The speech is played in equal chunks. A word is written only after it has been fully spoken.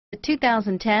The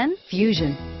 2010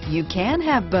 Fusion. You can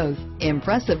have both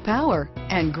impressive power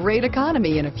and great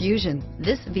economy in a Fusion.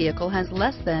 This vehicle has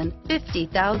less than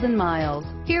 50,000 miles.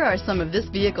 Here are some of this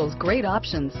vehicle's great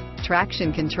options: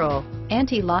 traction control,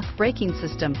 anti-lock braking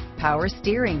system, power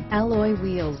steering, alloy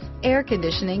wheels, air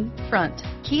conditioning, front,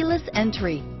 keyless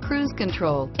entry, cruise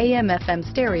control, AM/FM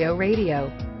stereo radio,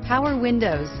 power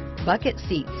windows, bucket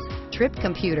seats, trip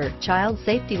computer, child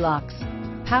safety locks,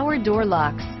 power door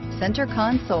locks, center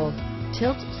console,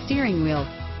 tilt steering wheel,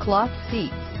 cloth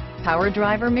seats, power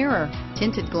driver mirror,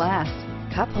 tinted glass,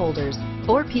 cup holders,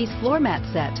 4-piece floor mat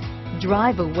set.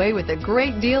 Drive away with a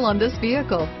great deal on this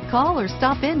vehicle. Call or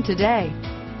stop in today.